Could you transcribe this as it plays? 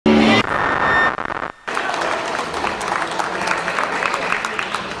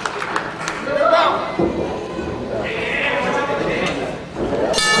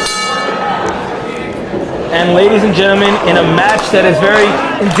And ladies and gentlemen, in a match that is very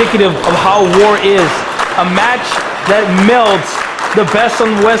indicative of how war is, a match that melds the best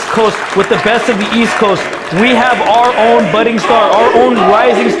on the West Coast with the best of the East Coast, we have our own budding star, our own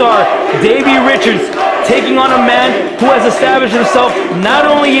rising star, Davey Richards, taking on a man who has established himself not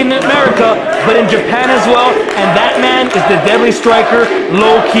only in America, but in Japan as well, and that man is the deadly striker,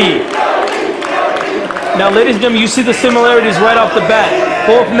 Low Ki. Now, ladies and gentlemen, you see the similarities right off the bat.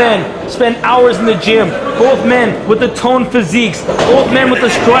 Both men spend hours in the gym. Both men with the toned physiques. Both men with the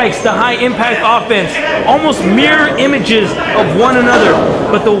strikes, the high impact offense. Almost mirror images of one another.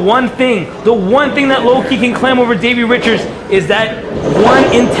 But the one thing that Low Ki can claim over Davey Richards is that one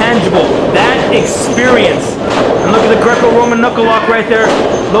intangible, that experience. And look at the Greco-Roman knuckle lock right there.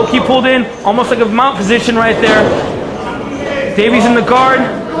 Low Ki pulled in, almost like a mount position right there. Davey's in the guard.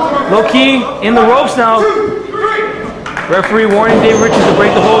 Low Ki in the ropes now. Referee warning Davey Richards to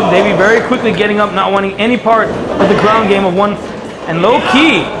break the hold. Davey very quickly getting up, not wanting any part of the ground game of one. And Low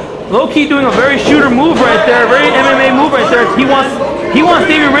Ki doing a very shooter move right there, very MMA move right there. He wants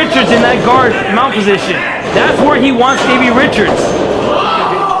Davey Richards in that guard mount position. That's where he wants Davey Richards.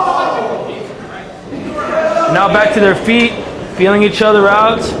 Now back to their feet, feeling each other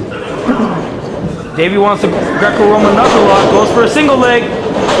out. Davey wants a Greco-Roman knuckle lock, goes for a single leg.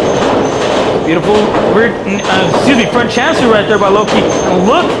 Beautiful, front chancery right there by Low Ki. And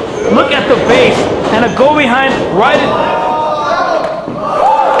look at the base and a go behind right,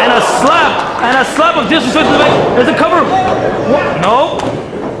 and a slap of disrespect to the back. There's a cover. No.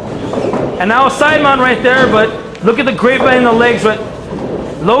 And now a side mount right there, but look at the grapevine in the legs. But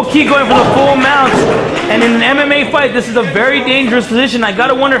Low Ki going for the full mount. And in an MMA fight, this is a very dangerous position. I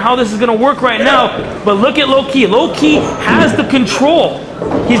gotta wonder how this is gonna work right now. But look at Low Ki. Low Ki has the control.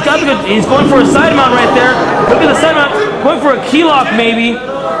 He's going for a side mount right there. Look at the side mount, going for a key lock maybe.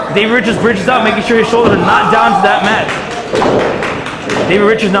 Davey Richards bridges out, making sure his shoulders are not down to that mat. Davey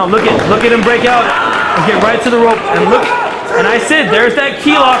Richards now, look at him break out and get right to the rope. And I said, there's that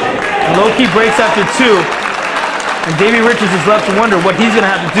key lock. And Low Ki breaks after two. And Davey Richards is left to wonder what he's gonna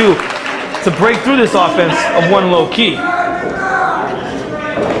have to do to break through this offense of one Low Ki.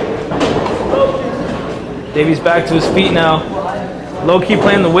 Davey's back to his feet now. Low Ki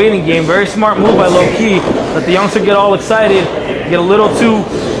playing the waiting game. Very smart move by Low Ki. Let the youngster get all excited, get a little too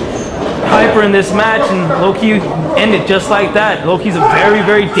hyper in this match, and Low Ki end it just like that. Low Ki's a very,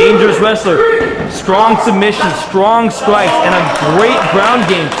 very dangerous wrestler. Strong submissions, strong strikes, and a great ground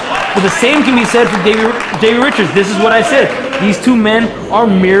game. But the same can be said for Davey Richards. This is what I said. These two men are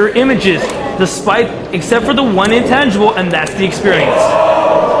mirror images, except for the one intangible, and that's the experience.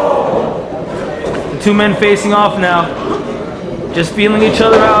 The two men facing off now, just feeling each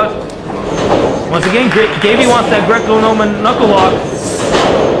other out. Once again, Davey wants that Greco-Roman knuckle lock.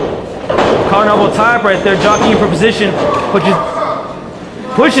 Collar and elbow tie up right there, jockeying for position.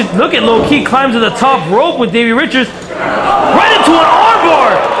 Push it. Look at Low Ki climb to the top rope with Davey Richards. Right into an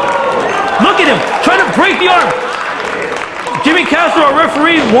armbar. Look at him trying to break the arm. Jimmy Castro, our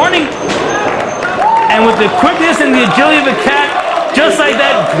referee, warning. And with the quickness and the agility of a cat, just like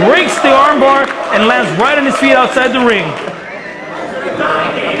that, breaks the armbar and lands right on his feet outside the ring.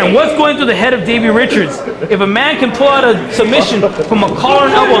 And what's going through the head of Davey Richards? If a man can pull out a submission from a collar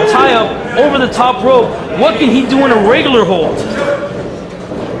and elbow tie-up over the top rope, what can he do in a regular hold?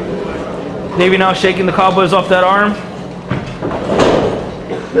 Davey now shaking the cobwebs off that arm.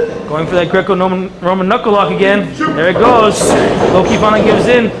 Going for that Greco-Roman knuckle lock again. There it goes. Low Ki finally gives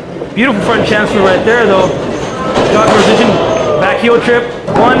in. Beautiful front transfer right there, though. Jockey position. Back heel trip.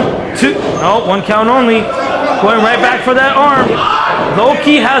 1, 2. No, one count only. Going right back for that arm. Low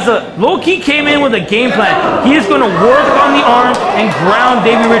Ki came in with a game plan. He is going to work on the arm and ground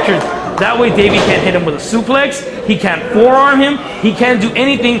Davey Richards. That way Davey can't hit him with a suplex. He can't forearm him. He can't do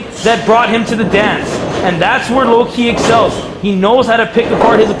anything that brought him to the dance. And that's where Low Ki excels. He knows how to pick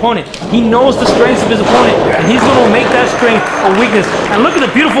apart his opponent. He knows the strengths of his opponent. And he's going to make that strength a weakness. And look at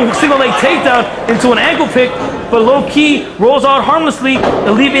the beautiful single leg takedown into an ankle pick. But Low Ki rolls out harmlessly,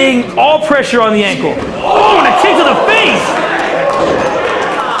 alleviating all pressure on the ankle. Oh, and a kick to the face!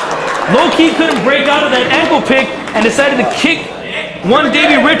 Low Ki couldn't break out of that ankle pick and decided to kick one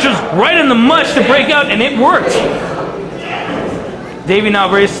Davey Richards right in the mush to break out, and it worked. Davey now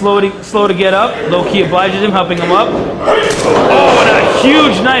very slow to get up. Low Ki obliges him, helping him up. Oh, and a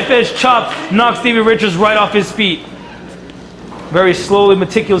huge knife edge chop knocks Davey Richards right off his feet. Very slowly,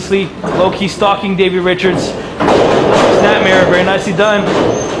 meticulously, Low Ki stalking Davey Richards. Snap mirror, very nicely done.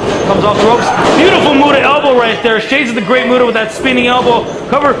 Comes off the ropes. Beautiful Muda elbow right there. Shades of the great Muda with that spinning elbow.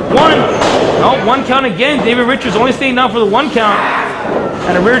 Cover, one. No, one count again. Davey Richards only staying down for the one count.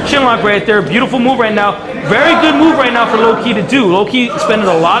 And a rear chin lock right there. Beautiful move right now. Very good move right now for Low-Ki to do. Low-Ki spending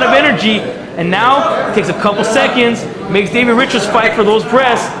a lot of energy, and now takes a couple seconds, makes Davey Richards fight for those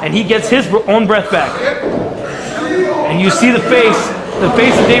breaths, and he gets his own breath back. And you see the face of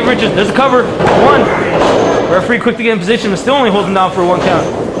Davey Richards. There's a cover. 1. Referee quick to get in position, but still only holds him down for 1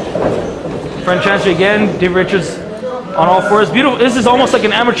 count. Front transfer again. Davey Richards on all fours. Beautiful. This is almost like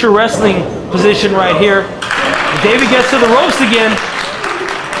an amateur wrestling position right here. Davey gets to the ropes again.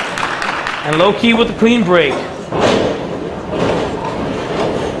 And Low-Ki with the clean break.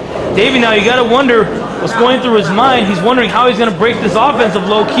 Davey, now you gotta wonder what's going through his mind. He's wondering how he's gonna break this offense of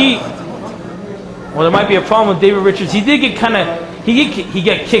Low-Ki. Well, there might be a problem with Davey Richards. He did get kind of, he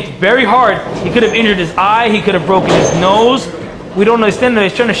got kicked very hard. He could have injured his eye. He could have broken his nose. We don't understand that.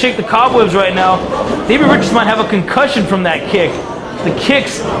 He's trying to shake the cobwebs right now. Davey Richards might have a concussion from that kick. The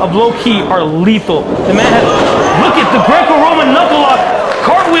kicks of Low-Ki are lethal. The man has, look at the Greco-Roman knuckle lock,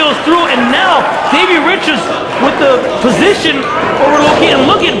 cartwheels through, and now Davey Richards with the position over Low-Ki, and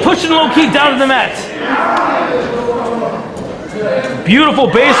look at pushing Low-Ki down to the mat. Beautiful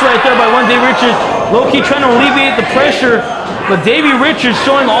base right there by Davey Richards. Low-Ki trying to alleviate the pressure, but Davey Richards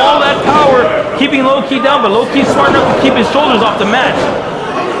showing all that power, keeping Low-Ki down, but Low-Ki's smart enough to keep his shoulders off the mat.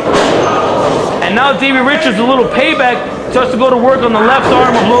 And now Davey Richards, a little payback, starts to go to work on the left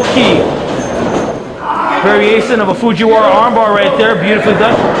arm of Low-Ki. Variation of a Fujiwara armbar right there, beautifully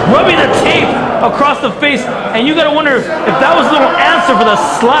done. Rubbing the tape across the face, and you gotta wonder if that was a little answer for the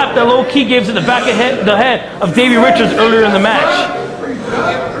slap that Low-Ki gave to the back of the head of Davey Richards earlier in the match.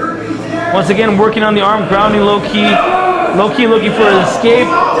 Once again, working on the arm, grounding Low-Ki. Low-Ki looking for an escape,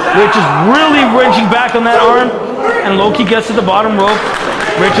 Richards really wrenching back on that arm, and Low-Ki gets to the bottom rope.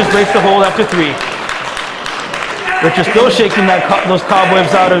 Richards breaks the hold after 3. Richards still shaking those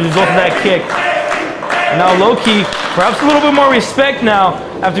cobwebs out as a result of that kick. And now Low-Ki, perhaps a little bit more respect now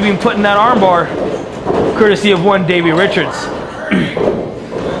after being put in that armbar, courtesy of Davey Richards.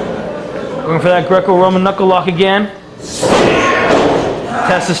 Going for that Greco-Roman knuckle lock again.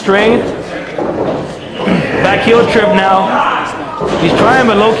 Test of strength. Back heel trip now. He's trying,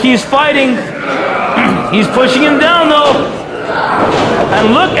 but Low-Ki's fighting. He's pushing him down though.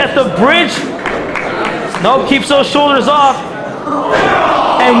 And look at the bridge. No, keeps those shoulders off.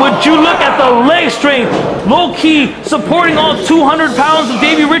 And would you look at the leg strength? Low-Ki supporting all 200 pounds of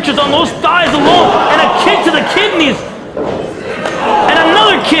Davey Richards on those thighs alone. And a kick to the kidneys. And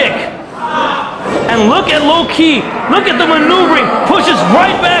another kick. And look at Low-Ki. Look at the maneuvering. Pushes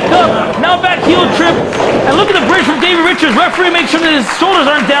right back up. Now back heel trip. And look at the bridge from Davey Richards. Referee makes sure that his shoulders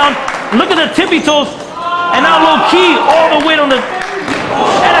aren't down. Look at the tippy toes. And now Low-Ki all the weight on the...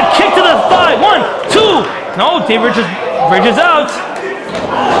 And a kick to the thigh. 1, 2. No, Davey Richards bridges out.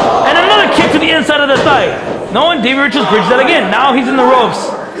 And another kick to the inside of the thigh. No, and Davey Richards bridges that again. Now he's in the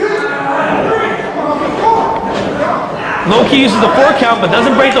ropes. Low-Ki uses the 4 count, but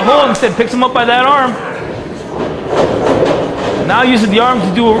doesn't break the hold. Instead, picks him up by that arm. Now uses the arm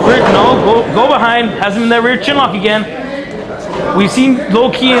to do a rear, go behind. Has him in that rear chin lock again. We've seen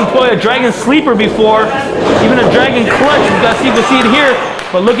Low-Ki employ a dragon sleeper before, even a dragon clutch. We've got to see if we see it here.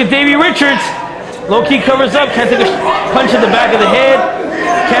 But look at Davey Richards. Low-Ki covers up, can't take a punch in the back of the head.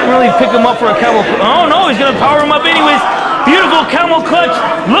 Can't really pick him up for a camel. Oh no, he's gonna power him up anyways. Beautiful camel clutch.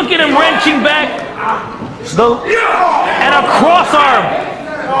 Look at him wrenching back. And a cross arm.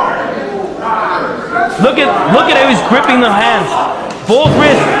 Look at how he's gripping the hands. Both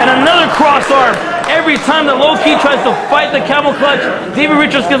wrists and another cross arm. Every time that Low-Ki tries to fight the camel clutch, Davey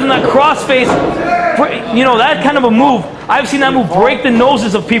Richards gives him that cross face. You know, that kind of a move. I've seen that move break the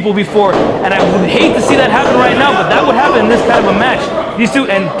noses of people before, and I would hate to see that happen right now, but that would happen in this kind of a match. These two,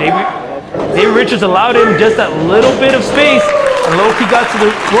 and Davey Richards allowed him just that little bit of space, and Low-Ki got to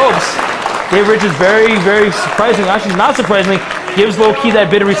the ropes. Davey Richards very, very surprising, actually not surprisingly, gives Low-Ki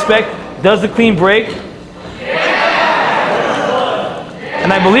that bit of respect, does the clean break.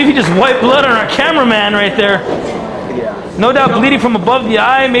 And I believe he just wiped blood on our cameraman right there. No doubt bleeding from above the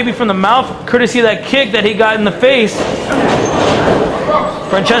eye, maybe from the mouth, courtesy of that kick that he got in the face.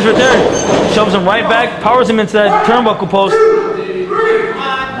 Front chest right there. Shoves him right back, powers him into that turnbuckle post.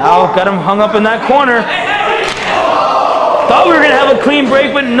 Now got him hung up in that corner. Thought we were going to have a clean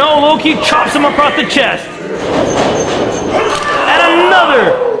break, but no, Low-Ki chops him across the chest. And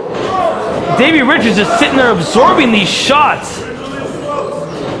another. Davey Richards is sitting there absorbing these shots.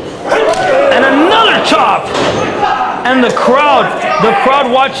 And another chop. And the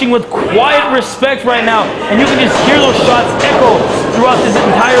crowd watching with quiet respect right now. And you can just hear those shots echo throughout this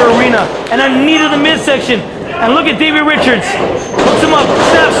entire arena. And a knee to the midsection. And look at Davey Richards. Hooks him up.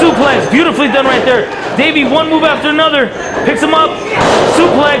 Snap suplex. Beautifully done right there. Davey, one move after another. Picks him up.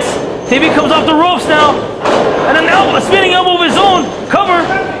 Suplex. Davey comes off the ropes now. And an elbow, a spinning elbow of his own. Cover.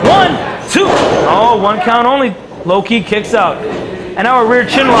 1, 2. Oh, 1 count only. Low-key kicks out. And now a rear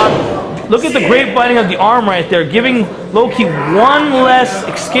chin lock. Look at the great biting of the arm right there, giving Low-key one less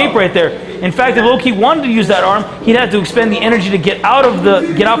escape right there. In fact, if Low-key wanted to use that arm, he'd have to expend the energy to get out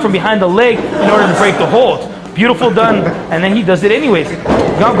from behind the leg in order to break the hold. Beautiful done, and then he does it anyways.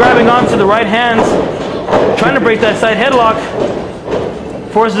 Now grabbing onto the right hands, trying to break that side headlock,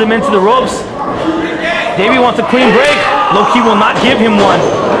 forces him into the ropes. Davey wants a clean break. Low-key will not give him one.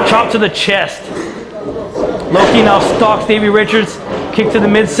 Chop to the chest. Low-key now stalks Davey Richards. Kick to the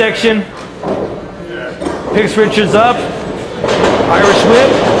midsection. Picks Richards up. Irish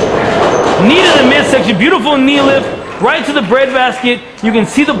whip. Knee to the midsection. Beautiful knee lift. Right to the breadbasket. You can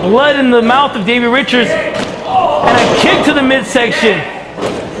see the blood in the mouth of Davey Richards. And a kick to the midsection.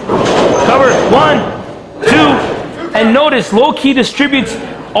 Cover. 1, 2. And notice, Low-key distributes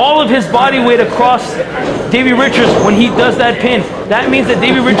all of his body weight across Davey Richards when he does that pin. That means that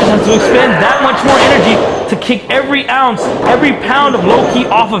Davey Richards has to expend that much more energy to kick every ounce, every pound of Low-key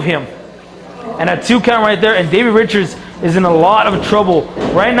off of him. And a 2 count right there, and Davey Richards is in a lot of trouble.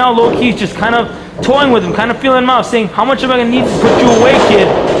 Right now, Low-key's just kind of toying with him, kind of feeling him out, saying, how much am I going to need to put you away, kid?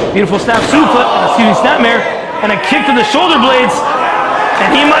 Beautiful snap snapmare, and a kick to the shoulder blades.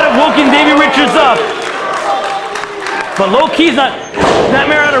 And he might have woken Davey Richards up. But Low-key's not.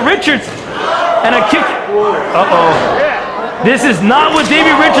 Snapmare out of Richards. And a kick. Uh-oh. This is not what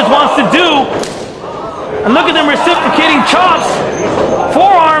Davey Richards wants to do. And look at them reciprocating chops.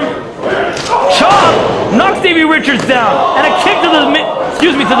 Forearm. Chop. Knocks Davey Richards down. And a kick to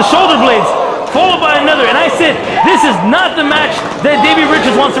the shoulder blades. Followed by another. And I said, this is not the match that Davey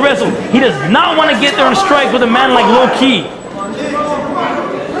Richards wants to wrestle. He does not want to get there and strike with a man like Low-key.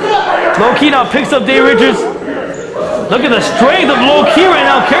 Low-key now picks up Davey Richards. Look at the strength of Low-key right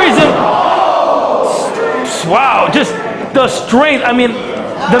now. Carries him. Wow, just the strength. I mean,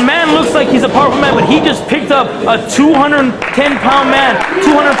 the man looks like he's a powerful man, but he just picked up a 210-pound man,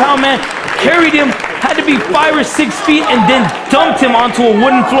 200-pound man, carried him, had to be 5 or 6 feet, and then dumped him onto a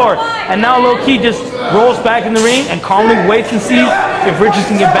wooden floor. And now Low-key just rolls back in the ring and calmly waits and sees if Richards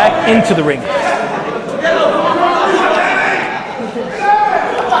can get back into the ring.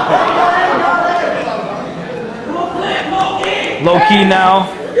 Low-key now,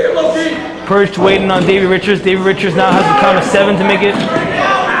 perched waiting on Davey Richards. Davey Richards now has a count of 7 to make it.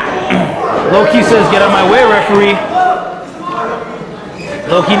 Low-key says, get out of my way, referee.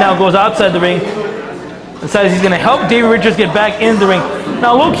 Low-key now goes outside the ring. Decides he's going to help Davey Richards get back in the ring.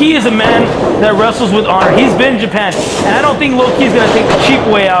 Now, Low-key is a man that wrestles with honor. He's been in Japan. And I don't think Low-key is going to take the cheap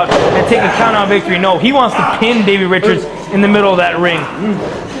way out and take a count-out victory. No, he wants to pin Davey Richards in the middle of that ring.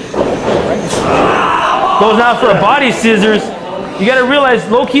 Goes out for a body scissors. You got to realize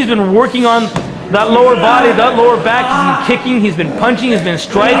Low-key's been working on that lower body, that lower back. He's been kicking, he's been punching, he's been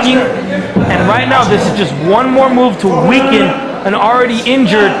striking. And right now, this is just one more move to weaken an already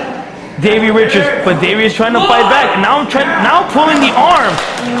injured Davey Richards. But Davey is trying to fight back. And now pulling the arm.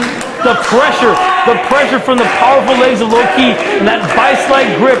 The pressure from the powerful legs of Low-key and that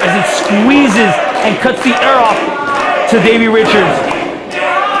vice-like grip as it squeezes and cuts the air off to Davey Richards.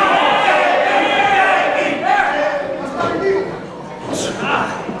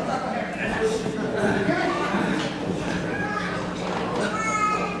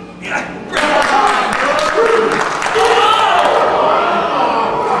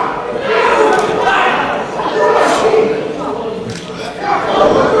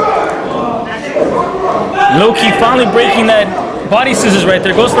 Low-key finally breaking that body scissors right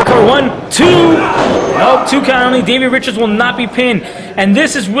there. Goes for a cover. 1, 2. Nope, 2 count only. Davey Richards will not be pinned. And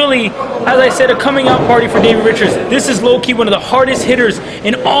this is really, as I said, a coming out party for Davey Richards. This is Low-key one of the hardest hitters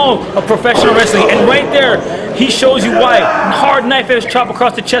in all of professional wrestling. And right there, he shows you why. Hard knife edge chop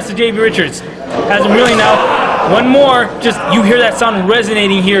across the chest of Davey Richards. Has him reeling now. One more, just you hear that sound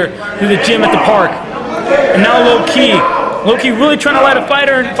resonating here through the gym at the park. And now Low-key really trying to light a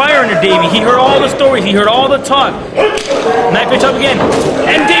fire under Davey. He heard all the stories. He heard all the talk. Knife edge up again.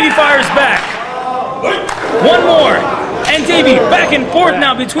 And Davey fires back. One more. And Davey back and forth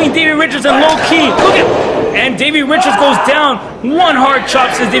now between Davey Richards and Low-key. Look at. And Davey Richards goes down. One hard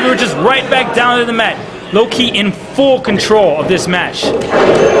chop sends Davey Richards right back down to the mat. Low-key in full control of this match.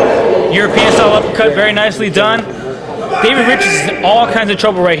 European style uppercut, very nicely done. Davey Richards is in all kinds of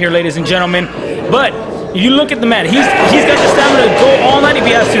trouble right here, ladies and gentlemen. But you look at the man. He's got the stamina to go all night if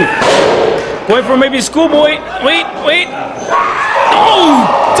he has to. Going for maybe a schoolboy. Wait. Oh!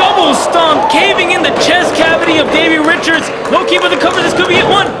 Double stomp, caving in the chest cavity of Davey Richards. Low-key with the cover. This could be it.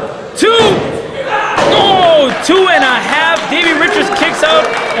 1, 2. Oh, 2.5. Davey Richards kicks out,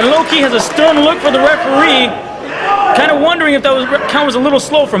 and low-key has a stern look for the referee. Kind of wondering if that count was a little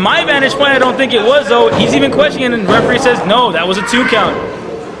slow. From my vantage point, I don't think it was, though. He's even questioning, and the referee says, no, that was a 2 count.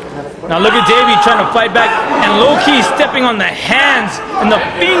 Now look at Davey trying to fight back, and low-key stepping on the hands and the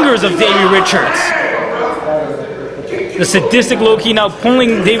fingers of Davey Richards. The sadistic low-key now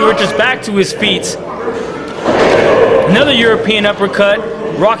pulling Davey Richards back to his feet. Another European uppercut,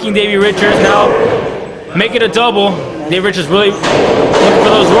 rocking Davey Richards. Now make it a double. Davey Richards really looking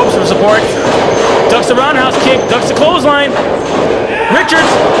for those ropes for support. Ducks the roundhouse kick, ducks the clothesline. Richards,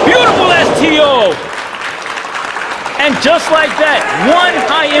 beautiful STO. And just like that, one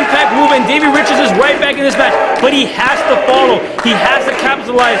high impact move, and Davey Richards is right back in this match. But he has to follow. He has to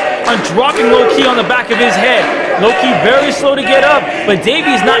capitalize on dropping low-key on the back of his head. Low-key very slow to get up, but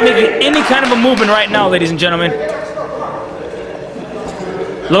Davey's not making any kind of a movement right now, ladies and gentlemen.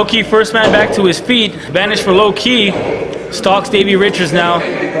 Low-key first man back to his feet. Advantage for low-key. Stalks Davey Richards now.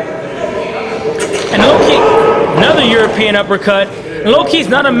 And low-key, another European uppercut. Low-key's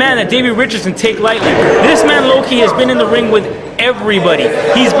not a man that Davey Richards can take lightly. This man, low-key, has been in the ring with everybody.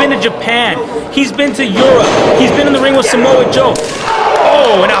 He's been to Japan. He's been to Europe. He's been in the ring with Samoa Joe.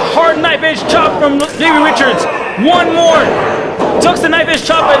 Oh, and a hard knife-edge chop from Davey Richards. One more. Ducks the knife-edge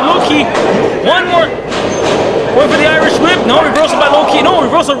chop by low-key. One more. Going for the Irish whip. No, reversal by low-key. No,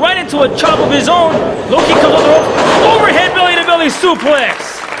 reversal right into a chop of his own. Low-key comes off the rope. Overhead belly-to-belly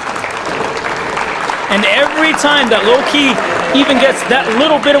suplex. And every time that low-key even gets that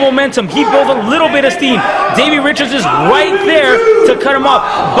little bit of momentum, he builds a little bit of steam. Davey Richards is right there to cut him off.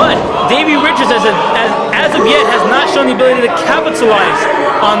 But Davey Richards, as of yet, has not shown the ability to capitalize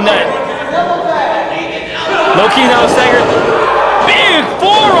on that. Low-key now staggered. Big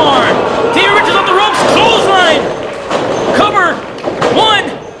forearm. Davey Richards off the ropes. Clothesline. Cover. 1,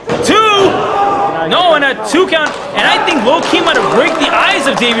 2. No, and a 2 count. And I think low-key might have break the eyes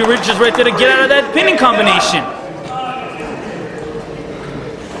of Davey Richards right there to get out of that pinning combination.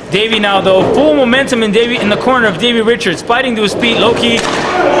 Davey now, though, full momentum in the corner of Davey Richards, fighting to his feet, low-key.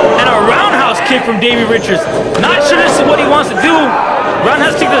 And a roundhouse kick from Davey Richards. Not sure this is what he wants to do.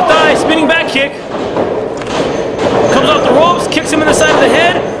 Roundhouse kick to the thigh, spinning back kick. Comes off the ropes, kicks him in the side of the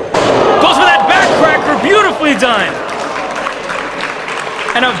head. Goes for that backcracker, beautifully done.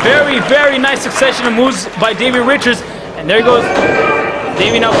 And a very, very nice succession of moves by Davey Richards. And there he goes.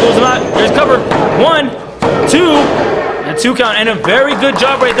 Davey now pulls him out. Here's cover. 1, 2. And a 2 count. And a very good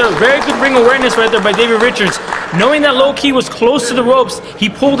job right there. Very good ring awareness right there by Davey Richards. Knowing that low-key was close to the ropes, he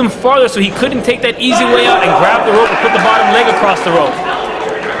pulled him farther so he couldn't take that easy way out and grab the rope and put the bottom leg across the rope.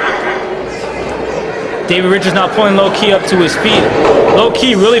 Davey Richards now pulling low-key up to his feet.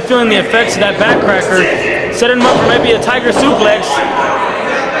 Low-key really feeling the effects of that backcracker. Setting him up for maybe a tiger suplex.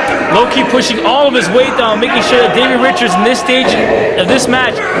 Low-key pushing all of his weight down, making sure that Davey Richards in this stage of this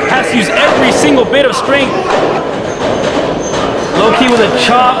match has to use every single bit of strength. Low-key with a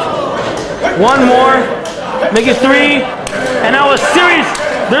chop. 1 more. Make it 3. And now a series.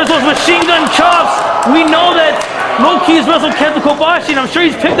 There's those machine gun chops. We know that low-key has wrestled Kenta Kobashi, and I'm sure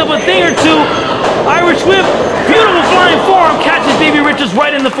he's picked up a thing or two. Irish whip. Beautiful flying forearm catches Davey Richards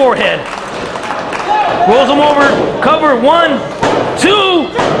right in the forehead. Rolls him over. Cover. 1, 2.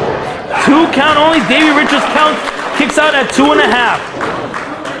 2 count only. Davey Richards counts, kicks out at 2.5.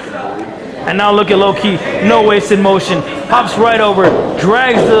 And now look at low-key, no wasted motion. Hops right over,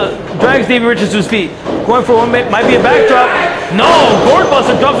 drags Davey Richards to his feet. Going for one, might be a backdrop. No, board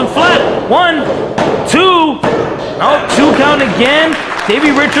buster drops him flat. 1, 2. Oh, 2 count again.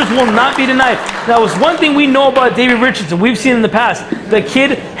 Davey Richards will not be denied. Now, it's one thing we know about Davey Richards, and we've seen in the past. The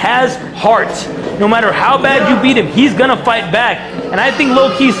kid has heart. No matter how bad you beat him, he's gonna fight back. And I think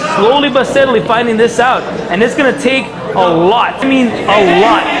low-key slowly but steadily finding this out. And it's gonna take a lot. I mean, a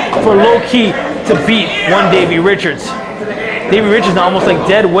lot for low-key to beat one Davey Richards. Davey Richards now almost like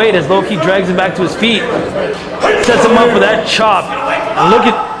dead weight as low-key drags him back to his feet. Sets him up for that chop. And look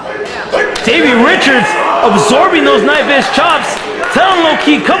at Davey Richards absorbing those knife-edge chops. Telling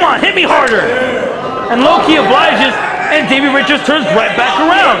low-key, come on, hit me harder. And low-key obliges, and Davey Richards turns right back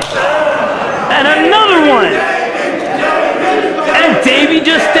around. And another one. And Davey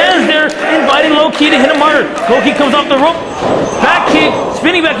just stands there, inviting low-key to hit him harder. Low-key comes off the rope. Back kick,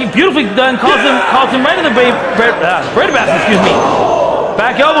 spinning back kick, beautifully done. Calls him right in the bread basket, excuse me.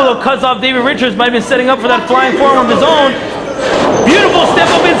 Back elbow, though, cuts off Davey Richards. Might have been setting up for that flying forearm of his own. Beautiful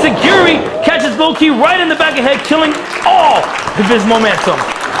step up in Seguri. Catches low-key right in the back of the head, killing all of his momentum.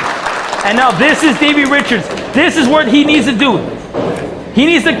 And now this is Davey Richards. This is what he needs to do. He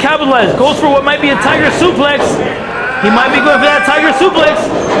needs to capitalize. Goes for what might be a tiger suplex. He might be going for that tiger suplex.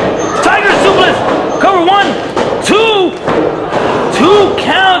 Tiger suplex. Cover 1, 2. 2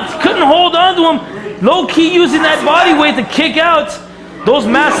 counts. Couldn't hold on to him. Low key using that body weight to kick out. Those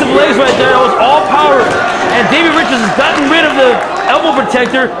massive legs right there. That was all power. And Davey Richards has gotten rid of the elbow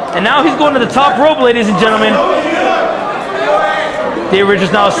protector. And now he's going to the top rope, ladies and gentlemen. Davey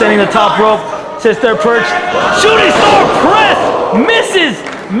Richards now ascending the top rope. Sits there perched. Shooting star press.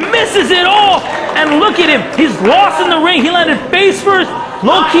 Misses it all. And look at him. He's lost in the ring. He landed face first.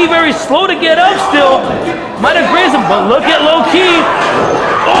 Low key, very slow to get up still. Might have grazed him, but look at low key.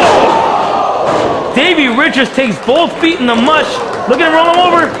 Oh! Davey Richards takes both feet in the mush. Look at him roll him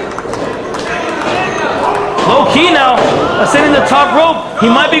over. Low key now. Ascending the top rope. He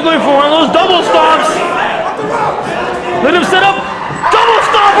might be going for one of those double stomps. Let him set up. Double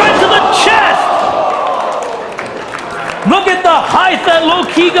stomp right to the chest. Look at the height that low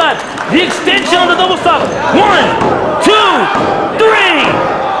key got. The extension on the double stomp. 1,